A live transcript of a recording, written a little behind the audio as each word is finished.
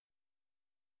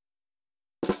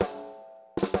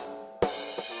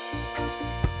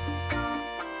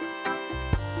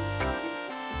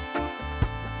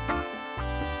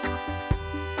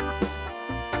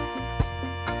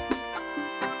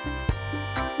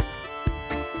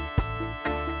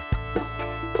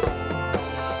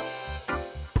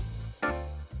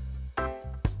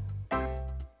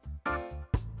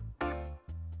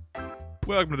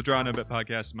Welcome to the Draw No Bet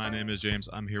podcast. My name is James.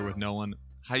 I'm here with Nolan.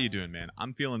 How you doing, man?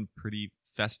 I'm feeling pretty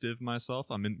festive myself.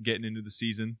 Getting into the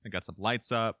season. I got some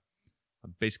lights up.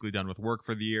 I'm basically done with work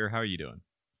for the year. How are you doing?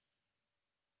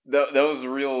 That was a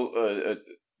real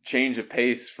change of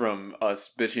pace from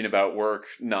us bitching about work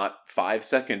not 5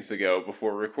 seconds ago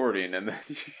before recording, and then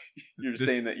you're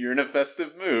saying that you're in a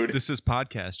festive mood. This is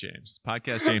Podcast James.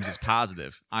 Podcast James is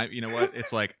positive. You know what?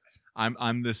 It's like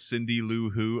I'm the Cindy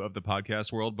Lou Who of the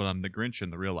podcast world, but I'm the Grinch in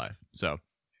the real life. So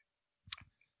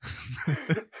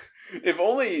if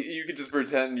only you could just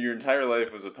pretend your entire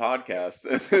life was a podcast,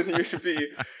 and then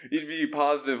you'd be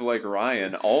positive like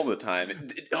Ryan all the time.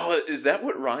 Oh, is that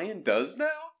what Ryan does now?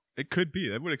 It could be.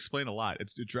 That would explain a lot.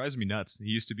 It drives me nuts. He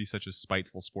used to be such a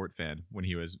spiteful sport fan when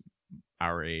he was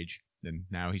our age, and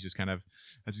now he's just kind of,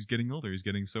 as he's getting older, he's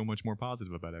getting so much more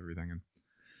positive about everything, and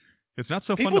it's not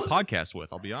so fun to podcast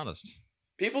with, I'll be honest.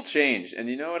 People change, and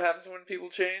you know what happens when people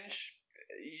change?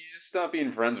 You just stop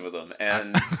being friends with them,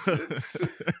 and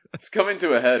it's coming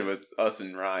to a head with us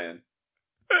and Ryan.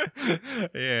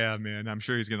 Yeah, man. I'm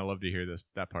sure he's gonna love to hear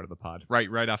that part of the pod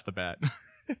right off the bat.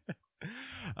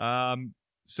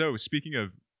 So speaking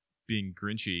of being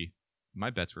Grinchy,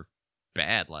 my bets were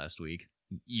bad last week.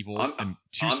 Evil and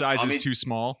two sizes too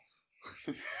small.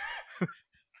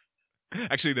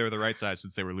 Actually, they were the right size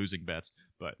since they were losing bets.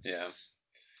 But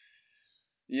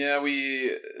yeah,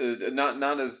 we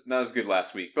not as good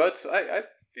last week, but I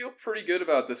feel pretty good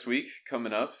about this week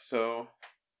coming up. So,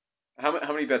 how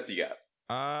many bets do you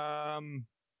got?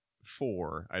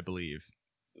 4, I believe.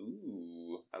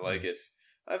 Ooh, I like it.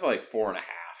 I have like 4.5.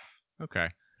 Okay,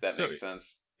 if that makes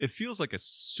sense. It feels like a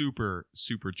super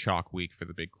chalk week for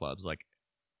the big clubs. Like,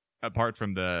 apart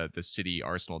from the City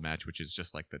Arsenal match, which is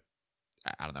just like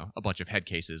a bunch of head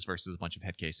cases versus a bunch of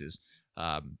head cases.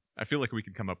 I feel like we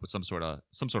could come up with some sort of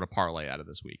parlay out of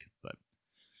this week. But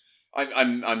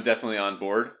I'm definitely on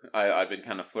board. I've been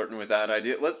kind of flirting with that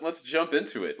idea. Let's jump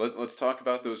into it. Let's talk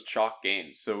about those chalk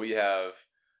games. So we have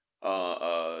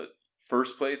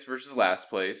first place versus last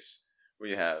place.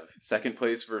 We have second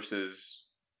place versus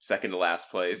second to last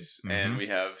place, and we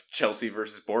have Chelsea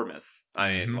versus Bournemouth.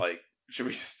 I mean, like, should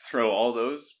we just throw all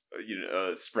those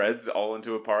spreads all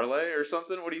into a parlay or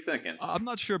something? What are you thinking? I'm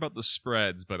not sure about the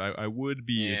spreads, but I would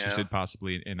be interested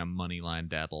possibly in a money line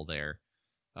dabble there.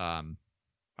 I'm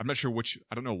not sure which.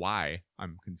 I don't know why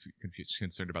I'm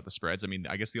concerned about the spreads. I mean,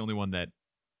 I guess the only one that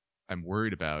I'm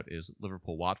worried about is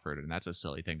Liverpool-Watford, and that's a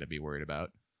silly thing to be worried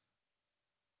about.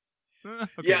 Okay.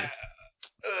 Yeah.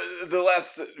 The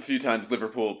last few times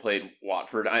Liverpool played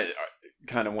Watford, I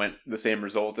kind of went the same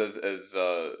result as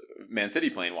Man City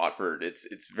playing Watford.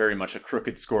 It's very much a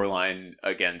crooked scoreline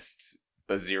against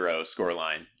a 0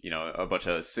 scoreline. You know, a bunch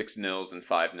of 6-0s and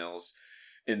 5-0s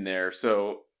in there.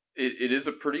 So it is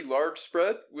a pretty large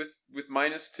spread with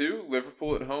 -2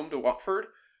 Liverpool at home to Watford.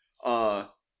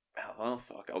 Well,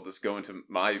 fuck, I'll just go into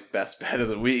my best bet of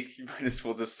the week. You might as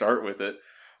well just start with it.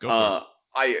 Go for it.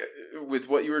 With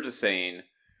what you were just saying,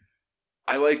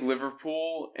 I like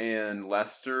Liverpool and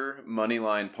Leicester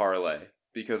moneyline parlay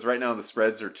because right now the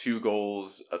spreads are 2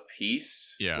 goals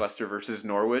apiece. Yeah. Leicester versus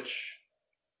Norwich.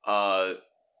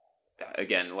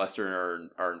 Again, Leicester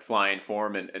are in flying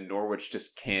form, and Norwich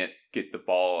just can't get the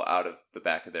ball out of the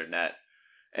back of their net.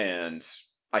 And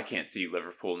I can't see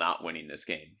Liverpool not winning this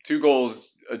game. 2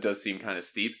 goals does seem kind of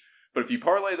steep, but if you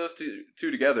parlay those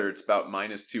two together, it's about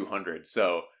 -200.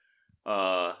 So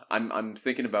I'm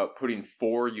thinking about putting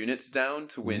 4 units down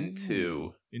to win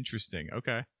 2. Interesting.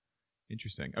 Okay.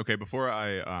 Before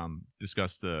I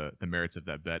discuss the merits of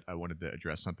that bet, I wanted to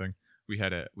address something. We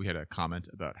had a comment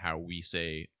about how we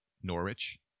say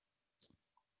Norwich,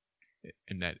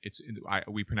 and that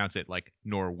we pronounce it like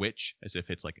Norwich as if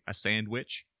it's like a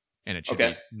sandwich, and it should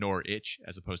be Norwich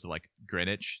as opposed to like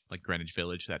Greenwich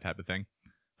Village, that type of thing.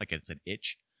 Like it's an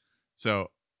itch.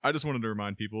 So I just wanted to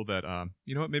remind people that,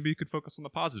 you know what, maybe you could focus on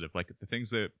the positive, like the things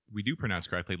that we do pronounce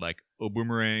correctly, like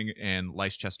Boomerang and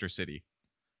Leicester City.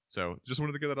 So just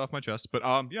wanted to get that off my chest. But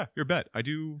yeah, your bet. I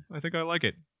think I like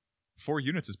it. 4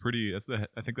 units is pretty. I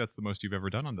think that's the most you've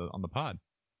ever done on the pod.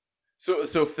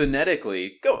 So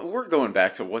phonetically, we're going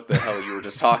back to what the hell you were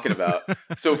just talking about.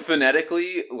 So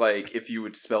phonetically, like if you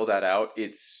would spell that out,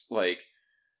 it's like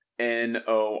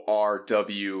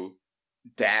NORW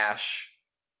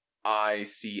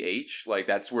 -ICH, like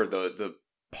that's where the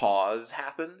pause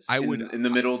happens in the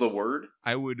middle of the word.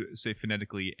 I would say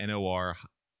phonetically NOR-ITCH,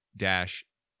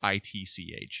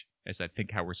 as I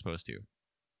think how we're supposed to.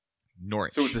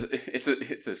 Norwich. So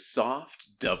it's a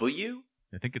soft W?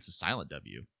 I think it's a silent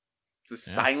W. It's a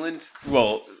silent,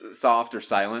 well, soft or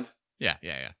silent? Yeah.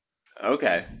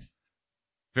 Okay.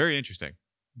 Very interesting.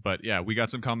 But yeah, we got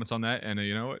some comments on that, and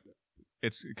you know what?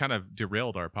 It's kind of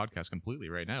derailed our podcast completely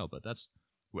right now. But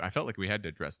I felt like we had to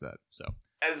address that. So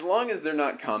As long as they're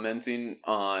not commenting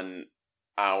on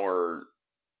our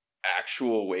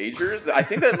actual wagers, I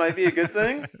think that might be a good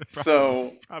thing.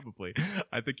 Probably,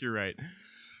 I think you're right.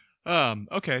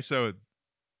 Okay, so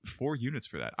 4 units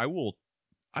for that.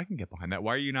 I can get behind that.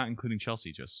 Why are you not including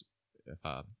Chelsea? Just if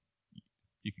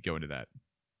you could go into that.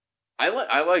 I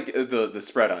like the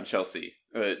spread on Chelsea,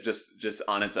 just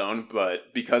on its own.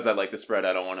 But because I like the spread,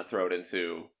 I don't want to throw it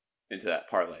into that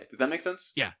parlay. Does that make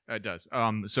sense? Yeah, it does.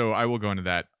 So I will go into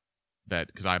that bet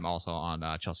because I'm also on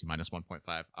Chelsea minus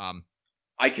 1.5.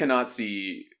 I cannot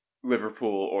see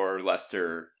Liverpool or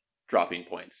Leicester dropping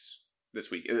points this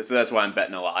week, so that's why I'm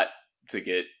betting a lot to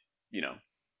get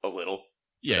a little.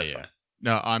 Yeah, that's yeah. fine.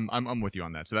 No, I'm with you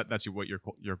on that. So that's what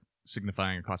you're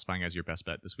signifying and classifying as your best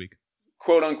bet this week.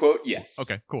 Quote unquote, yes.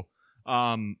 Okay, cool.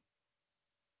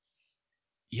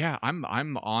 Yeah, I'm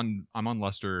on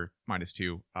Leicester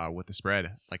 -2 with the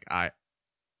spread. Like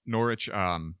Norwich,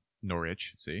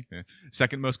 see,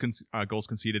 second most goals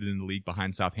conceded in the league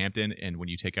behind Southampton, and when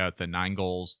you take out the 9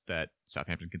 goals that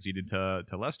Southampton conceded to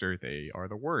Leicester, they are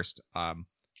the worst.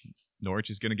 Norwich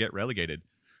is going to get relegated.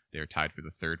 They are tied for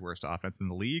the 3rd worst offense in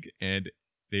the league, and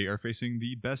they are facing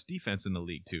the best defense in the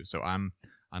league too. So I'm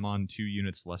on 2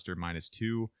 units, Leicester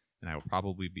 -2, and I will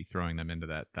probably be throwing them into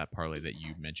that parlay that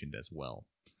you mentioned as well.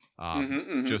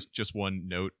 Just one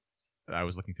note, I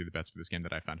was looking through the bets for this game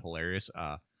that I found hilarious.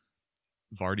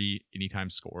 Vardy anytime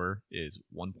score is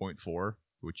 1.4,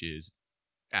 which is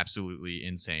absolutely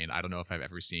insane. I don't know if I've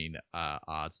ever seen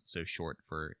odds so short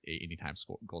for a anytime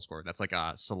goal scorer. That's like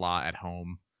a Salah at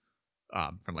home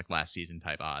from like last season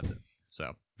type odds.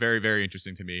 So very, very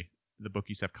interesting to me. The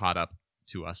bookies have caught up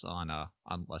to us on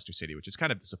Leicester City, which is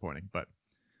kind of disappointing, but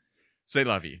c'est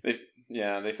la vie.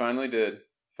 They finally did.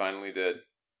 Finally did.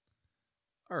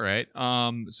 All right.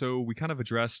 So we kind of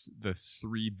addressed the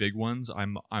 3 big ones.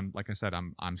 I'm like I said,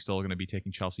 I'm still going to be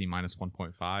taking Chelsea minus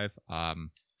 1.5.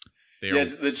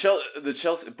 The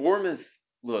Chelsea Bournemouth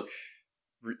look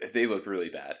really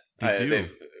bad.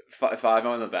 They've 5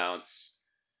 on the bounce.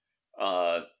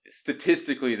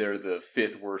 Statistically, they're the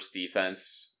 5th worst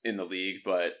defense in the league,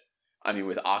 but I mean,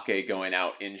 with Ake going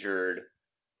out injured,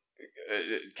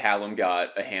 Callum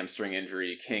got a hamstring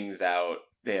injury, King's out.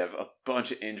 They have a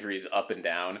bunch of injuries up and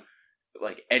down.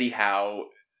 Like Eddie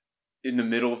Howe in the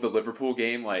middle of the Liverpool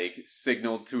game, like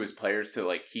signaled to his players to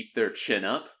like keep their chin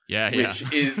up. Yeah, which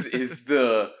is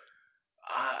the.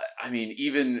 I mean,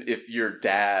 even if your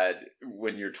dad,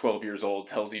 when you're 12 years old,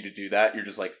 tells you to do that, you're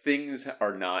just like, things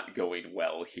are not going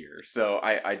well here. So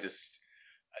I just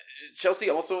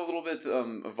Chelsea also a little bit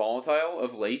volatile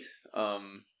of late.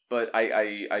 But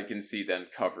I can see them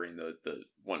covering the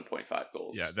 1.5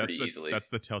 goals pretty easily. That's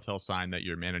the telltale sign that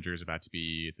your manager is about to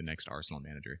be the next Arsenal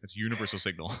manager. That's a universal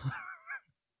signal.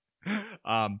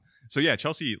 So yeah,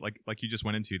 Chelsea, like you just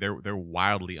went into, they're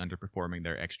wildly underperforming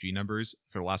their XG numbers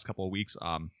for the last couple of weeks.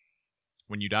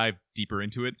 When you dive deeper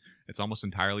into it, it's almost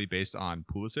entirely based on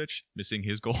Pulisic missing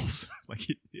his goals. Like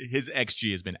his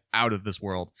XG has been out of this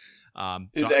world.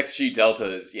 His XG delta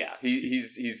is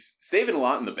he's saving a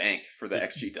lot in the bank for the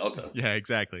XG delta. Yeah,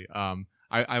 exactly.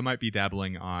 I might be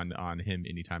dabbling on him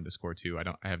anytime to score too. I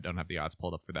don't have the odds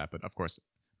pulled up for that, but of course,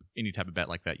 any type of bet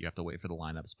like that, you have to wait for the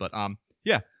lineups. But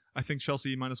yeah, I think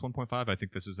Chelsea minus 1.5. I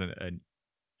think this is an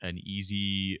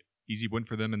easy win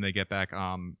for them, and they get back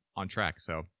on track.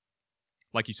 So,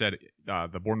 like you said,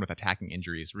 the Bournemouth attacking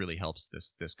injuries really helps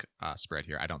this spread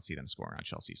here. I don't see them scoring on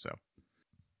Chelsea. So,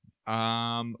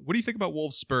 what do you think about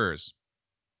Wolves Spurs?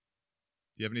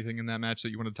 Do you have anything in that match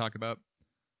that you want to talk about?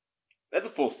 That's a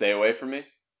full stay away from me.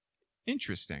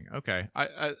 Interesting. Okay.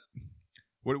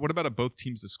 What about a both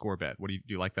teams to score bet? Do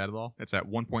you like that at all? It's at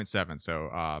 1.7, so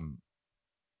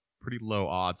pretty low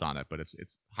odds on it, but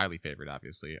it's highly favored,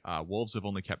 obviously. Wolves have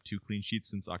only kept 2 clean sheets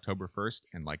since October 1st,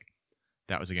 and like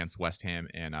that was against West Ham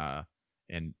and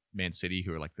Man City,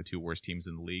 who are like the 2 worst teams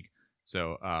in the league.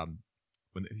 So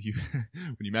when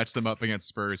you match them up against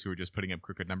Spurs, who are just putting up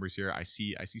crooked numbers here, I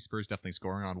see Spurs definitely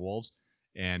scoring on Wolves.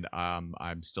 And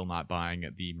I'm still not buying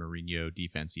the Mourinho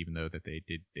defense, even though that they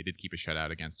did keep a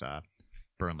shutout against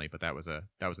Burnley, but that was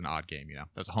an odd game. That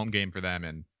was a home game for them,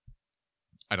 and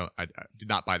I did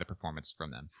not buy the performance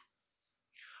from them.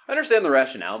 I understand the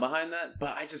rationale behind that,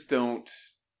 but I just don't.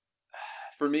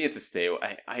 For me, it's a stay.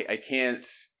 I can't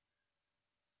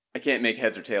make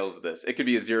heads or tails of this. It could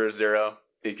be a 0-0.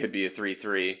 It could be a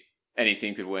 3-3. Any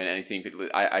team could win. Any team could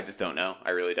lose. I just don't know.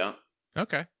 I really don't.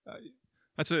 Okay.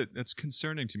 That's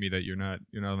concerning to me that you're not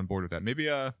on board with that. Maybe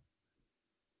I'll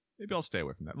stay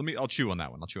away from that. I'll chew on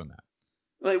that one.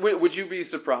 Like, would you be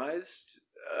surprised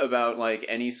about like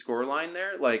any scoreline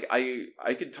there? Like,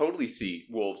 I could totally see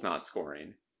Wolves not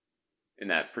scoring in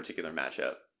that particular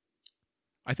matchup.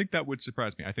 I think that would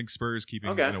surprise me. I think Spurs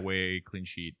keeping Okay. an away clean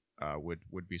sheet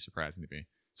would be surprising to me.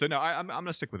 So no, I'm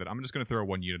gonna stick with it. I'm just gonna throw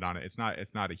 1 unit on it. It's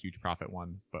not a huge profit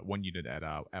one, but 1 unit at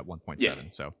 1.7. Yeah.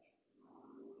 So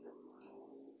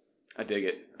I dig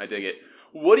it.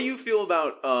 What do you feel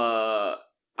about?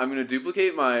 I'm going to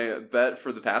duplicate my bet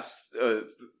for the past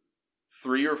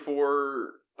 3 or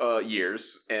 4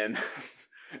 years, and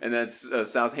and that's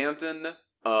Southampton.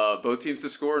 Both teams to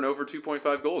score and over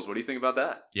 2.5 goals. What do you think about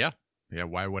that? yeah.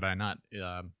 Why would I not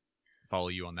follow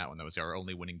you on that one? That was our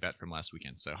only winning bet from last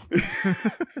weekend. So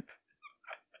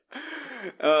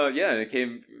yeah, and it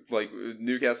came like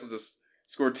Newcastle just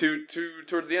scored two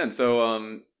towards the end.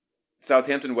 So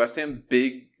Southampton West Ham,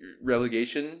 big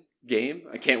relegation game.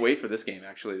 I can't wait for this game.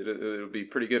 Actually, it'll be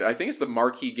pretty good. I think it's the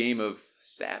marquee game of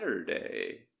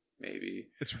Saturday. Maybe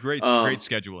it's great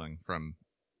scheduling from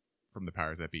the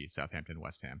powers that be, Southampton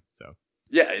West Ham. So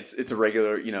yeah, it's a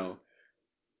regular,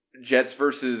 Jets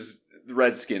versus the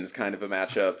Redskins kind of a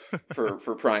matchup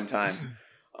for prime time.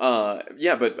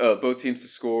 Yeah, but both teams to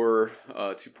score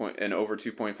over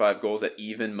 2.5 goals at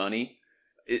even money.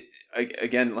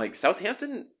 Again, like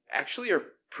Southampton actually are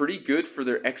pretty good for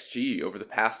their XG over the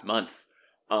past month.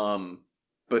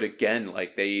 But again,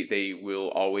 like they will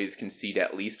always concede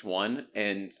at least one.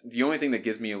 And the only thing that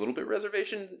gives me a little bit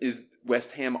reservation is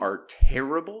West Ham are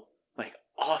terrible, like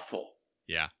awful.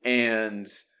 Yeah. And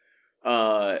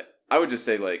I would just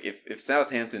say, like, if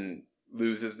Southampton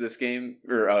loses this game,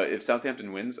 or if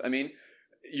Southampton wins, I mean,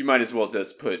 you might as well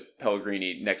just put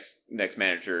Pellegrini next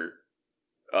manager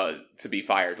to be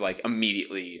fired, like,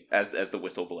 immediately as the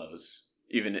whistle blows.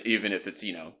 Even if it's,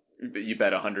 you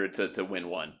bet 100 to win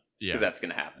one. Yeah. Because that's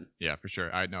going to happen. Yeah, for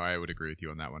sure. I would agree with you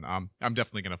on that one. I'm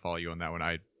definitely going to follow you on that one.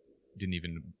 I didn't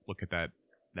even look at that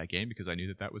game because I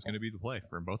knew that was going to be the play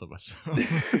for both of us.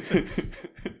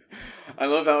 I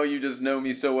love how you just know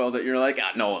me so well that you're like,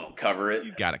 no one will cover it.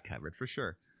 You got it covered for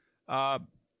sure.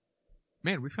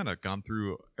 Man, we've kind of gone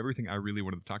through everything I really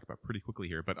wanted to talk about pretty quickly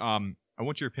here, but I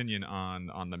want your opinion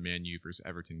on the Man U versus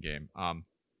Everton game. I'm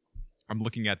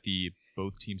looking at the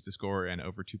both teams to score and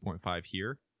over 2.5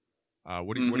 here.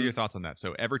 What are your thoughts on that?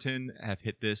 So Everton have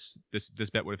hit this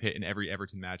bet would have hit in every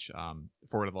Everton match,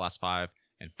 4 out of the last 5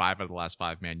 and 5 out of the last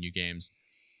 5 Man U games.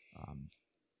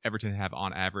 Everton have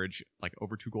on average like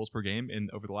over 2 goals per game in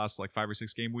over the last like 5 or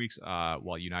 6 game weeks,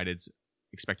 while United's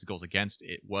expected goals against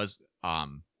it was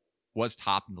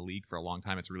top in the league for a long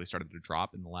time. It's really started to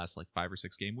drop in the last like 5 or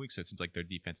 6 game weeks, so it seems like their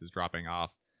defense is dropping off.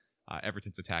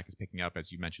 Everton's attack is picking up,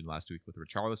 as you mentioned last week with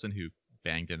Richarlison, who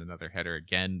banged in another header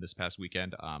again this past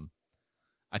weekend.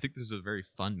 I think this is a very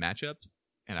fun matchup,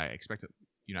 and I expect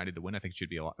United to win. I think it should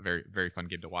be a very, very fun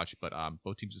game to watch. But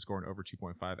both teams are scoring over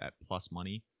 2.5 at plus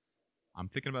money. I'm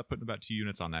thinking about putting about 2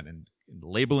 units on that and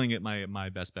labeling it my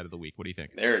best bet of the week. What do you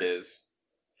think? There it is.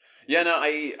 Yeah, no,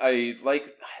 I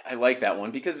like that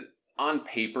one because on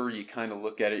paper you kind of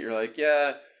look at it, you're like,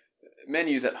 yeah, Man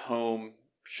U's at home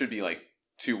should be like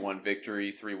 2-1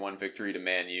 victory, 3-1 victory to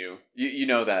Man U. You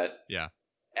know that. Yeah.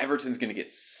 Everton's going to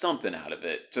get something out of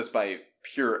it just by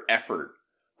pure effort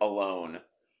alone.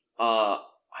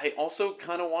 I also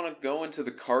kind of want to go into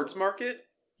the cards market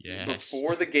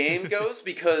before the game goes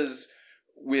because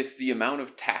with the amount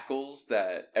of tackles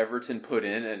that Everton put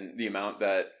in and the amount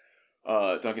that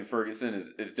Duncan Ferguson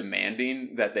is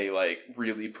demanding that they like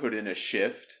really put in a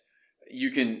shift,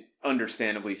 you can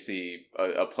understandably see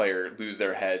a player lose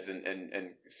their heads and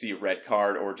see a red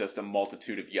card or just a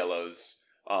multitude of yellows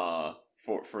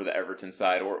for the Everton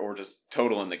side or just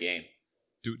total in the game.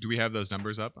 Do we have those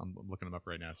numbers up? I'm looking them up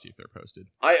right now to see if they're posted.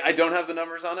 I don't have the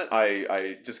numbers on it.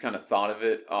 I just kind of thought of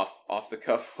it off the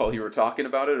cuff while you were talking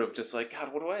about it, of just like,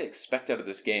 God, what do I expect out of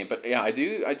this game? But yeah, I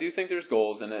do think there's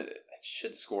goals, and it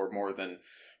should score more than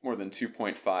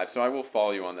 2.5. So I will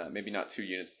follow you on that. Maybe not 2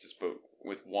 units, just but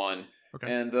with 1.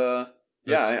 Okay. And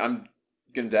I'm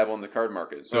gonna dabble in the card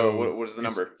market. So what is the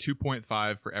number?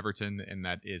 2.5 for Everton, and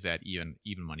that is at even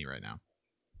money right now.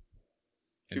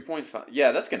 2.5.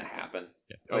 Yeah, that's gonna happen.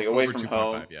 Yeah. Like away from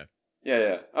home. Yeah.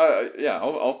 Yeah.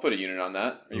 I'll put a unit on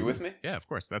that. Are you with me? Yeah, of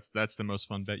course. That's the most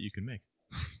fun bet you can make.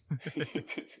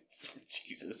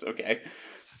 Jesus. Okay.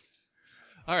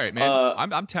 All right, man.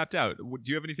 I'm tapped out. Do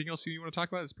you have anything else you want to talk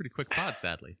about? It's a pretty quick pod,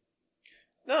 sadly.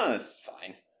 No, it's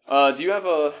fine. Do you have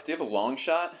a long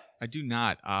shot? I do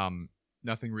not.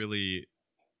 Nothing really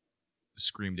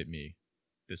screamed at me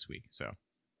this week. So.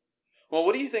 Well,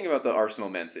 what do you think about the Arsenal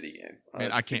Man City game?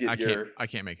 Man, I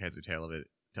can't make heads or tails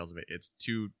of it. It's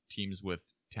 2 teams with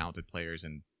talented players,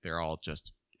 and they're all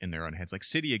just in their own heads. Like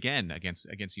City again against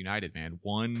United, man.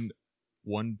 One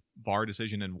VAR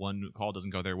decision and one call doesn't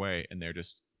go their way, and they're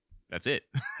just that's it.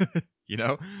 You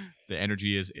know, the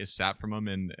energy is sapped from them,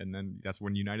 and then that's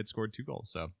when United scored 2 goals.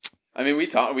 So I mean, we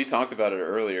talked about it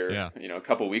earlier. Yeah. You know, a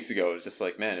couple weeks ago. It was just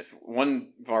like, man, if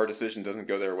one VAR decision doesn't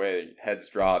go their way, heads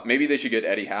drop. Maybe they should get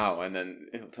Eddie Howe, and then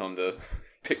he'll tell them to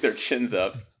pick their chins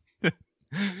up.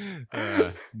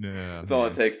 No, That's all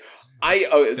it takes.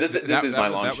 This is my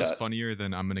long shot. That was funnier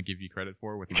than I'm going to give you credit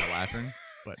for with my laughing,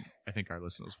 but I think our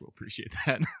listeners will appreciate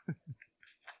that.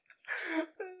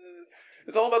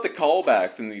 It's all about the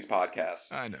callbacks in these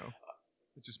podcasts. I know.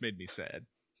 It just made me sad.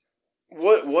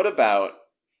 What about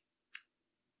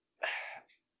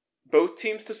both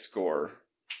teams to score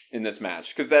in this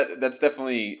match? Because that's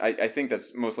definitely, I think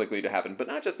that's most likely to happen. But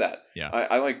not just that. Yeah.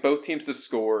 I like both teams to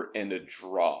score and a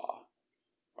draw.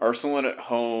 Arsenal at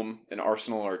home and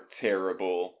Arsenal are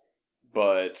terrible,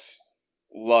 but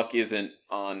luck isn't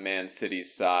on Man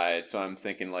City's side. So I'm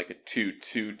thinking like a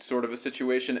 2-2 sort of a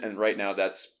situation. And right now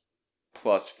that's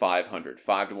plus 500,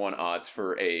 5-1 odds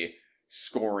for a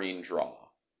scoring draw.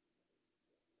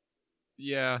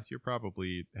 Yeah, you're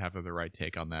probably having the right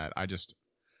take on that. I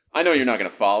know you're not going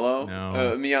to follow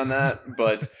No. me on that,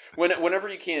 but whenever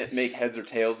you can't make heads or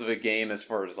tails of a game, as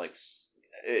far as like,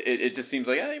 it just seems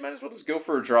like you might as well just go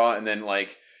for a draw and then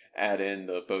like add in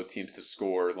the both teams to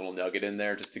score a little nugget in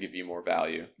there just to give you more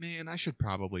value. Man, I should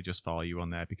probably just follow you on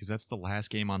that because that's the last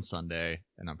game on Sunday,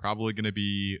 and I'm probably going to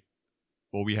be.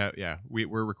 Well,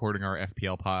 we're recording our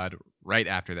FPL pod right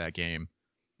after that game.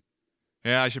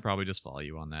 Yeah, I should probably just follow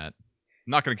you on that.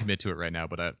 I'm not going to commit to it right now,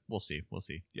 but we'll see. We'll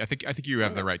see. I think you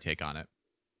have the right take on it.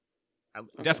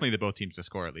 Definitely the both teams to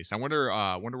score at least. I wonder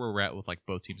where we're at with like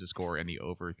both teams to score and the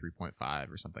over 3.5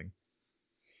 or something.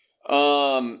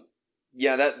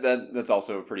 Yeah, that's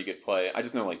also a pretty good play. I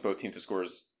just know like both teams to score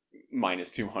is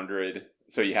minus 200,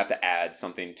 so you have to add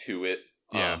something to it.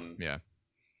 Yeah.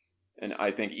 And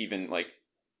I think even like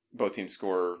both teams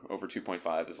score over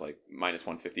 2.5 is like minus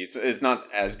 150. So it's not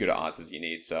as good odds as you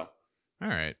need. So all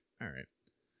right,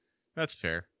 that's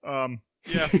fair.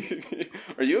 Yeah.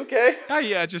 Are you okay?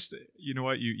 Yeah. Just you know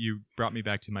what, you brought me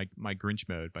back to my Grinch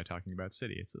mode by talking about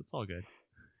City. It's all good.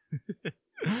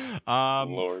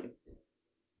 Lord.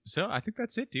 So I think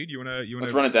that's it, dude. You wanna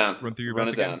Let's run it down. Run through your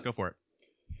bets again? Go for it.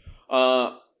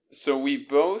 So we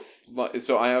both.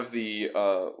 So I have the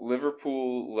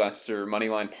Liverpool Leicester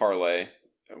moneyline parlay,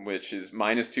 which is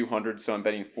minus 200. So I'm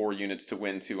betting 4 units to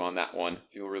win 2 on that one.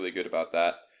 Feel really good about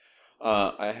that.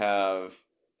 I have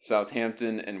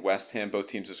Southampton and West Ham, both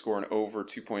teams to score an over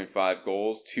 2.5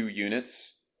 goals, 2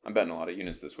 units. I'm betting a lot of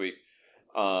units this week.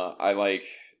 I like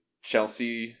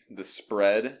Chelsea the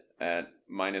spread at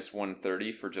minus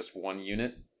 130 for just 1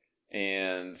 unit.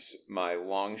 And my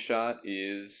long shot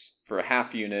is for a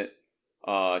half unit,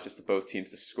 just the both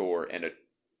teams to score and a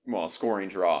scoring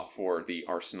draw for the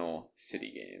Arsenal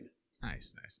City game.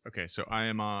 Nice. Okay, so I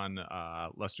am on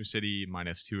Leicester City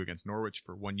minus 2 against Norwich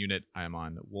for 1 unit. I am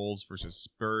on Wolves versus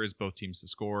Spurs, both teams to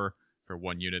score for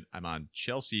 1 unit. I'm on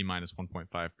Chelsea minus 1.5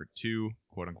 for 2,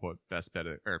 quote unquote best bet,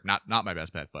 or not my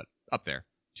best bet, but up there,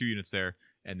 2 units there.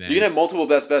 And then you can have multiple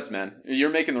best bets, man.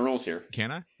 You're making the rules here.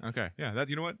 Can I? Okay. Yeah. That,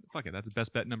 you know what? Fuck it. That's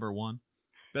best bet number 1.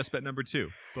 Best bet number 2.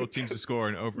 Both teams to score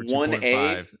and over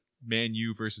 2.5. Man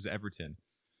U versus Everton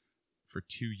for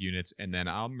 2 units. And then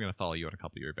I'm going to follow you on a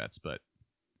couple of your bets, but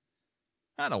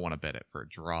I don't want to bet it for a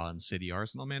draw in City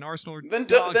Arsenal, man. Arsenal are Then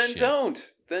don't.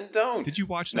 Did you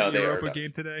watch that Europa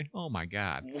game today? Oh my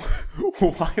God.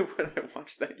 Why would I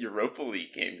watch that Europa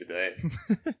League game today?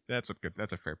 That's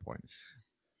a fair point.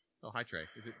 Oh, hi, Trey.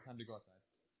 Is it time to go outside?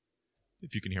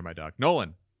 If you can hear my dog.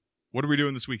 Nolan, what are we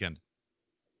doing this weekend?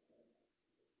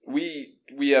 We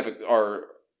have our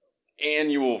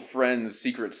annual Friends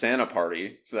Secret Santa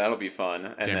party, so that'll be fun.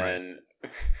 And Damn then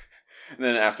right. And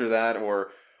then after that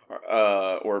or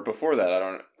before that,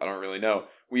 I don't really know.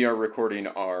 We are recording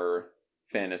our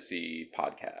fantasy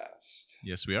podcast.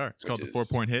 Yes, we are. It's called the 4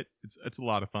 Point Hit. It's a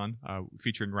lot of fun.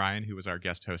 Featuring Ryan, who was our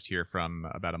guest host here from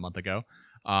about a month ago.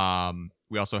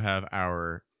 We also have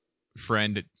our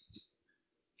friend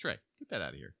Trey. Get that out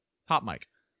of here. Hot mic.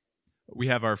 We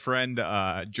have our friend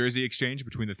Jersey Exchange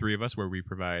between the 3 of us, where we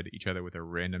provide each other with a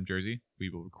random jersey. We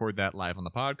will record that live on the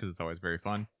pod because it's always very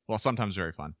fun. Well, sometimes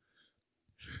very fun.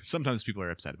 Sometimes people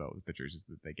are upset about the jerseys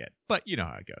that they get, but you know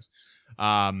how it goes.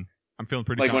 I'm feeling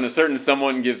pretty when a certain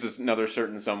someone gives another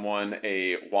certain someone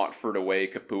a Watford away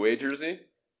Capoue jersey.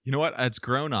 You know what? It's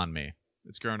grown on me.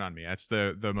 That's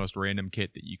the most random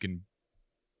kit that you can.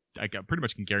 I pretty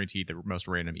much can guarantee the most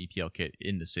random EPL kit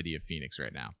in the city of Phoenix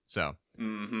right now. So,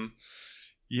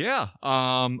 Yeah.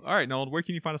 All right, Noel, where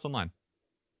can you find us online?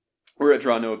 We're at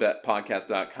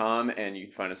drawnobetpodcast.com, and you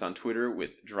can find us on Twitter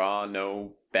with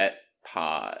drawnobetpod.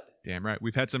 Damn right.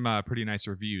 We've had some pretty nice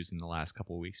reviews in the last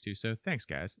couple of weeks too, so thanks,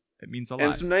 guys. It means a lot.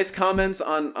 And some nice comments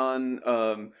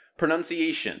on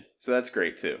pronunciation, so that's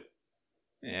great too.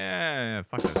 Yeah,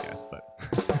 fuck those guys, but...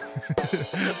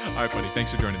 All right, buddy.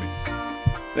 Thanks for joining me.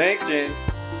 Thanks, James.